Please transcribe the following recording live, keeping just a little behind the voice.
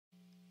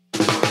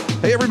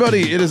Hey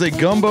everybody, it is a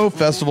Gumbo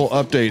Festival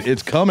update.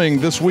 It's coming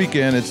this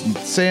weekend. It's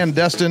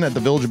Sandestin at the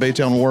Village of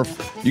Baytown Wharf.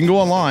 You can go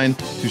online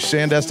to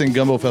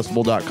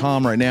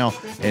sandestingumbofestival.com right now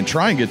and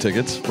try and get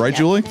tickets. Right,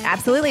 Julie?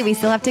 Absolutely. We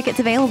still have tickets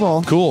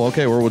available. Cool.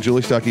 Okay, we're with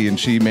Julie Stuckey, and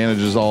she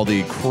manages all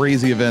the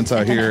crazy events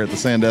out here at the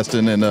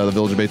Sandestin and the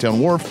Village of Baytown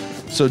Wharf.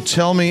 So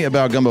tell me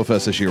about Gumbo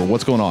Fest this year.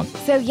 What's going on?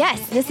 So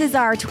yes, this is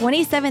our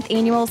 27th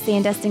annual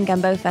Sandestin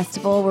Gumbo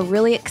Festival. We're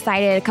really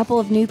excited. A couple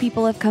of new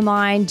people have come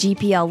on.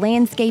 GPL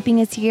Landscaping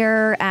is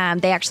here.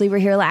 They actually were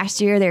here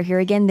last year. They're here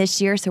again this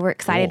year, so we're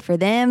excited for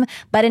them.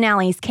 Bud and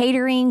Alley's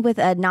Catering with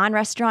a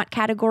non-restaurant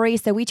category.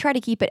 So we try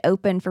to keep it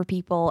open for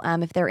people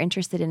if they're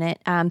interested in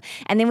it. And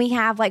then we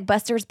have like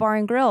Buster's Bar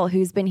and Grill,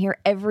 who's been here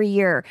every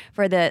year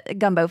for the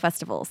Gumbo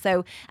Festival.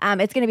 So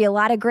it's going to be a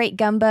lot of great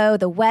gumbo.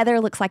 The weather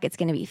looks like it's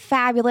going to be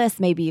fabulous.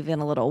 Maybe even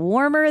a little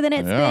warmer than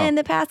it's been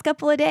the past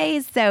couple of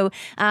days. So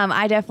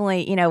I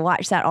definitely,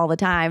 watch that all the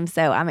time.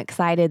 So I'm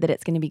excited that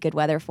it's going to be good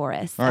weather for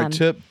us. All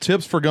right,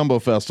 tips for Gumbo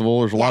Festival.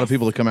 There's a lot of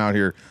people that come out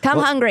here. Come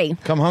hungry.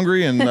 Come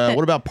hungry. And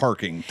what about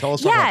parking? Tell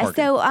us about parking.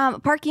 So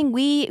parking,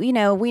 we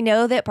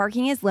know that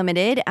parking is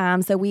limited.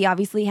 So we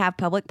obviously have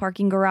public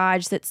parking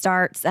garage that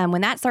starts.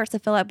 When that starts to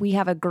fill up, we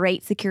have a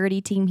great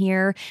security team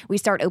here. We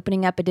start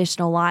opening up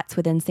additional lots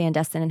within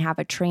Sandestin and have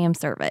a tram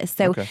service.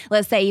 So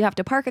let's say you have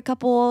to park a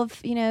couple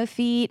of,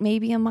 feet,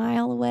 maybe a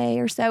mile away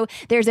or so.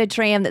 There's a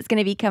tram that's going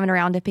to be coming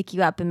around to pick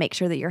you up and make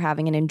sure that you're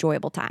having an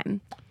enjoyable time.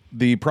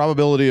 The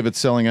probability of it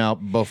selling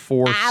out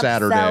before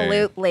Saturday.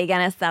 Absolutely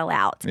going to sell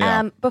out.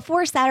 Yeah.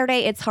 Before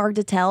Saturday, it's hard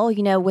to tell,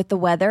 with the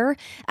weather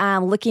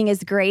looking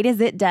as great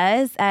as it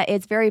does.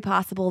 It's very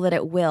possible that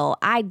it will.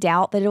 I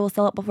doubt that it will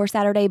sell out before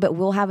Saturday, but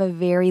we'll have a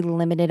very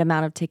limited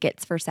amount of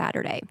tickets for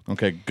Saturday.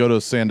 Okay, go to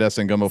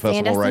Sandestin Gumbo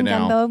Festival right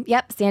now.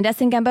 Yep,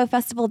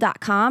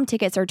 SandestinGumboFestival.com.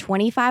 Tickets are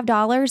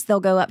 $25. They'll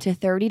go up to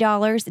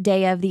 $30 the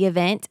day of the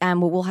event.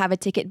 We'll have a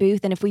ticket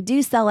booth, and if we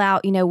do sell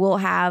out, we'll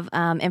have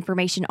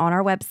information on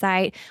our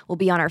website. We'll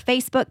be on our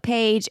Facebook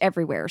page,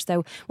 everywhere.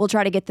 So we'll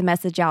try to get the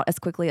message out as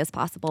quickly as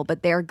possible,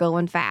 but they're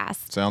going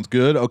fast. Sounds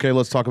good. Okay,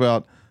 let's talk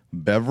about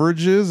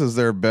beverages. Is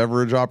there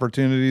beverage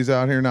opportunities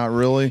out here? Not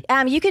really.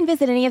 You can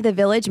visit any of the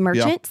village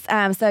merchants.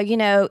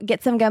 So,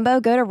 get some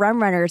gumbo, go to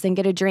Rum Runners and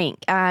get a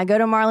drink. Go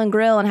to Marlin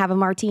Grill and have a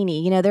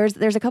martini.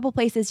 There's a couple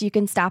places you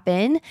can stop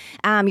in.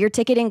 Your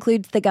ticket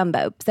includes the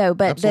gumbo. So,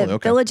 but the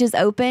village is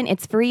open.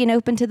 It's free and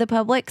open to the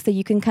public. So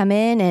you can come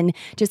in and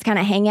just kind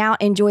of hang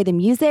out, enjoy the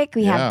music.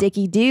 We have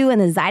Dickie Doo and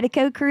the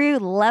Zydeco crew.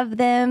 Love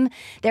them.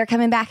 They're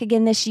coming back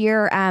again this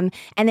year. And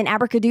then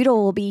Abracadoodle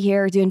will be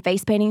here doing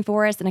face painting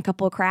for us and a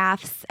couple of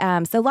crafts.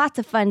 So lots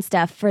of fun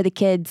stuff for the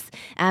kids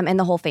and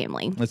the whole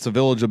family. It's the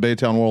Village of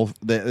Baytown Wharf.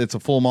 It's a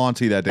full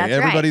Monty that day. That's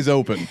Everybody's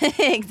open.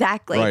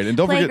 Exactly. Right. And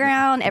don't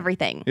Playground,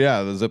 everything.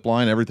 Yeah, the zip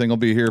line, everything will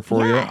be here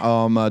for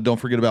you. Don't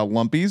forget about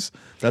Lumpies.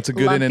 That's a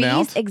good in and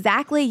out.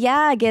 Exactly.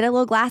 Yeah. Get a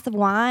little glass of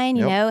wine,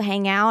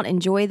 hang out,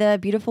 enjoy the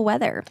beautiful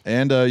weather.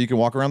 And you can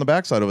walk around the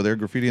backside over there.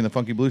 Graffiti and the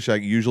Funky Blue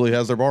Shack usually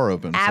has their bar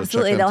open.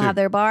 Absolutely. So they'll have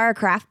their bar,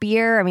 craft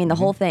beer. I mean, the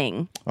whole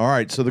thing. All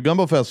right. So the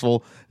Gumbo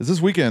Festival is this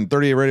weekend.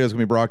 38 Radio is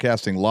going to be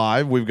broadcasting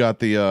live. We've got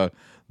the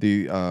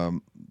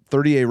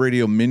 38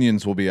 Radio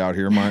minions will be out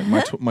here.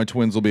 My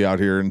twins will be out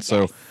here. And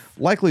so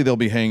likely they'll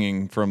be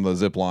hanging from the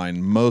zip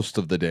line most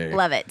of the day.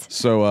 Love it.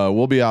 So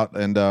we'll be out,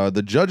 and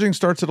the judging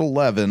starts at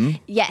 11.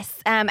 Yes.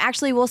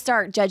 Actually, we'll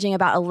start judging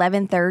about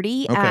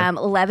 11:30.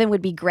 11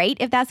 would be great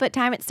if that's what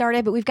time it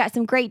started, but we've got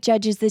some great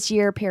judges this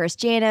year. Paris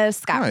Janos,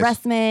 Scott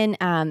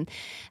Russman,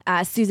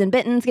 Susan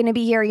Benton's going to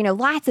be here.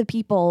 Lots of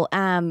people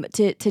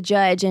to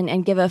judge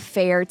and give a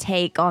fair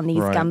take on these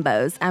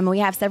gumbos. We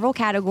have several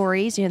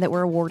categories, that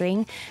we're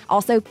awarding.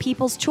 Also,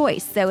 People's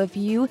Choice. So if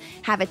you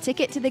have a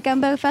ticket to the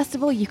Gumbo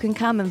Festival, you can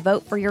come and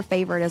vote for your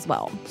favorite as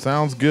well.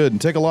 Sounds good. And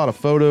take a lot of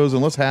photos,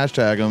 and let's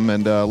hashtag them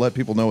and let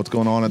people know what's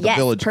going on at the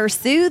village.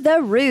 Pursue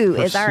the Roo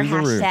is our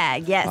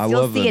hashtag. Yes,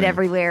 you'll see it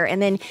everywhere.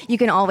 And then you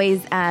can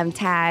always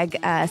tag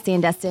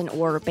Sandestin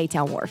or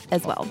Baytown Wharf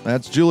as well.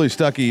 That's Julie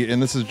Stuckey,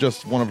 and this is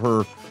just one of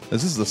her.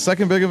 Is this the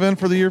second big event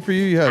for the year for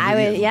you?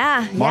 Mardi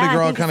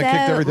Gras kind of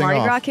kicked everything off.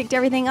 Mardi Gras kicked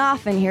everything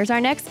off, and here's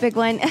our next big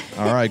one.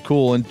 All right,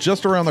 cool. And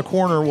just around the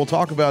corner, we'll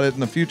talk about it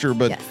in the future,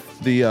 but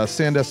the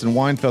Sandestin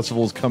Wine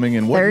Festival is coming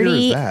in. What year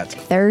is that?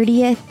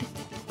 30th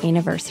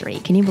anniversary.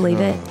 Can you believe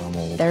it?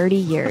 30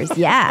 years.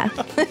 Yeah.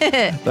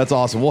 That's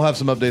awesome. We'll have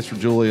some updates for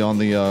Julie on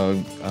the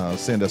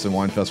Sandestin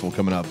Wine Festival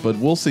coming up, but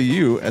we'll see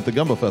you at the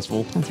Gumbo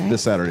Festival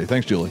this Saturday.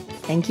 Thanks, Julie.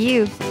 Thank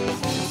you.